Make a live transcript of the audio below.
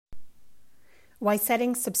Why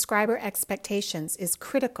setting subscriber expectations is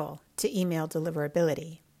critical to email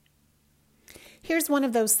deliverability. Here's one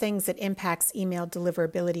of those things that impacts email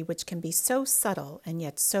deliverability, which can be so subtle and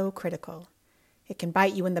yet so critical. It can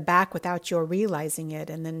bite you in the back without your realizing it,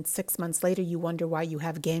 and then 6 months later you wonder why you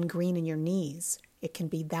have gangrene in your knees. It can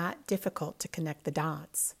be that difficult to connect the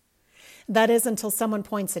dots. That is until someone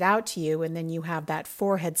points it out to you, and then you have that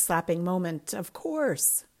forehead-slapping moment, of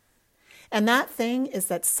course. And that thing is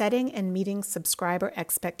that setting and meeting subscriber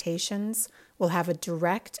expectations will have a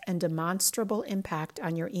direct and demonstrable impact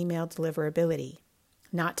on your email deliverability,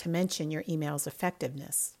 not to mention your email's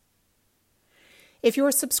effectiveness. If your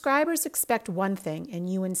subscribers expect one thing and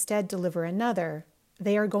you instead deliver another,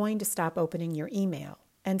 they are going to stop opening your email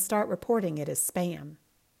and start reporting it as spam.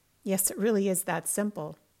 Yes, it really is that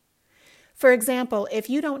simple. For example, if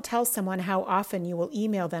you don't tell someone how often you will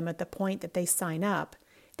email them at the point that they sign up,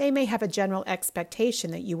 they may have a general expectation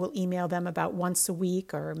that you will email them about once a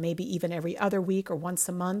week or maybe even every other week or once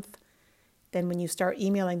a month. Then when you start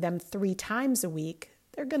emailing them 3 times a week,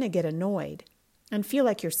 they're going to get annoyed and feel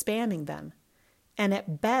like you're spamming them. And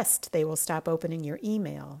at best, they will stop opening your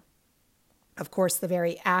email. Of course, the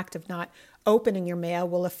very act of not opening your mail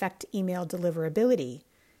will affect email deliverability.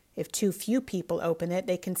 If too few people open it,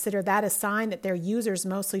 they consider that a sign that their users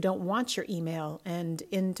mostly don't want your email, and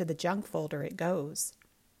into the junk folder it goes.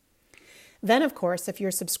 Then, of course, if your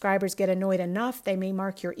subscribers get annoyed enough, they may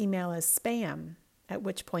mark your email as spam, at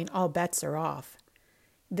which point all bets are off.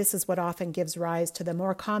 This is what often gives rise to the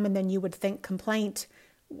more common than you would think complaint: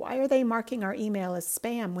 why are they marking our email as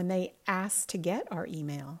spam when they asked to get our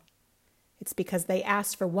email? It's because they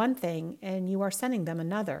asked for one thing and you are sending them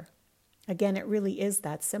another. Again, it really is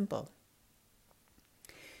that simple.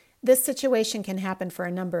 This situation can happen for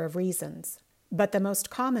a number of reasons, but the most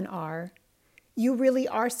common are: you really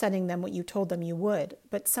are sending them what you told them you would,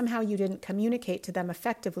 but somehow you didn't communicate to them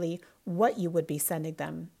effectively what you would be sending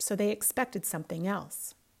them, so they expected something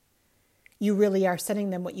else. You really are sending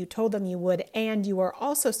them what you told them you would, and you are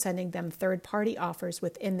also sending them third-party offers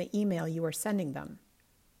within the email you are sending them.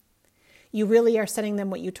 You really are sending them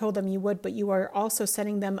what you told them you would, but you are also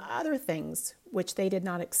sending them other things which they did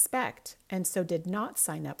not expect and so did not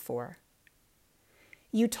sign up for.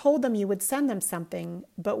 You told them you would send them something,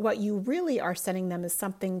 but what you really are sending them is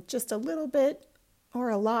something just a little bit or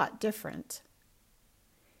a lot different.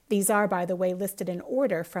 These are, by the way, listed in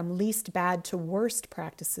order from least bad to worst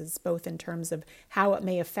practices, both in terms of how it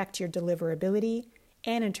may affect your deliverability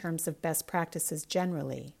and in terms of best practices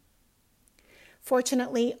generally.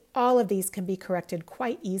 Fortunately, all of these can be corrected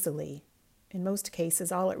quite easily. In most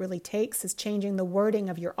cases, all it really takes is changing the wording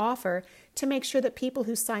of your offer to make sure that people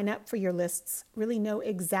who sign up for your lists really know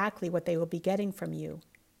exactly what they will be getting from you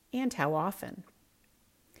and how often.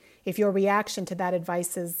 If your reaction to that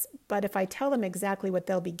advice is, but if I tell them exactly what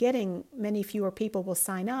they'll be getting, many fewer people will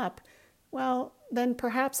sign up, well, then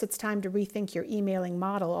perhaps it's time to rethink your emailing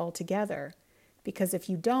model altogether. Because if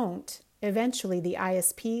you don't, eventually the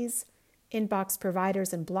ISPs, inbox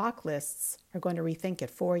providers, and block lists are going to rethink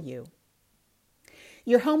it for you.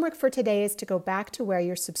 Your homework for today is to go back to where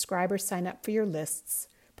your subscribers sign up for your lists,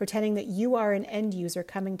 pretending that you are an end user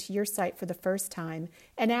coming to your site for the first time,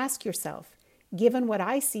 and ask yourself, given what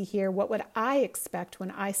I see here, what would I expect when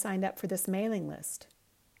I signed up for this mailing list?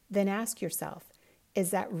 Then ask yourself, is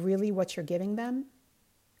that really what you're giving them?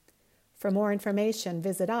 For more information,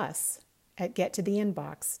 visit us at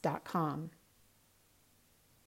gettotheinbox.com.